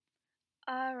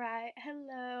All right.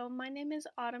 Hello. My name is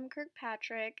Autumn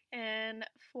Kirkpatrick, and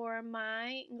for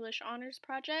my English honors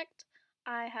project,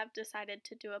 I have decided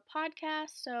to do a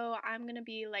podcast, so I'm going to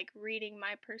be reading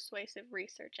my persuasive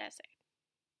research essay.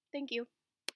 Thank you.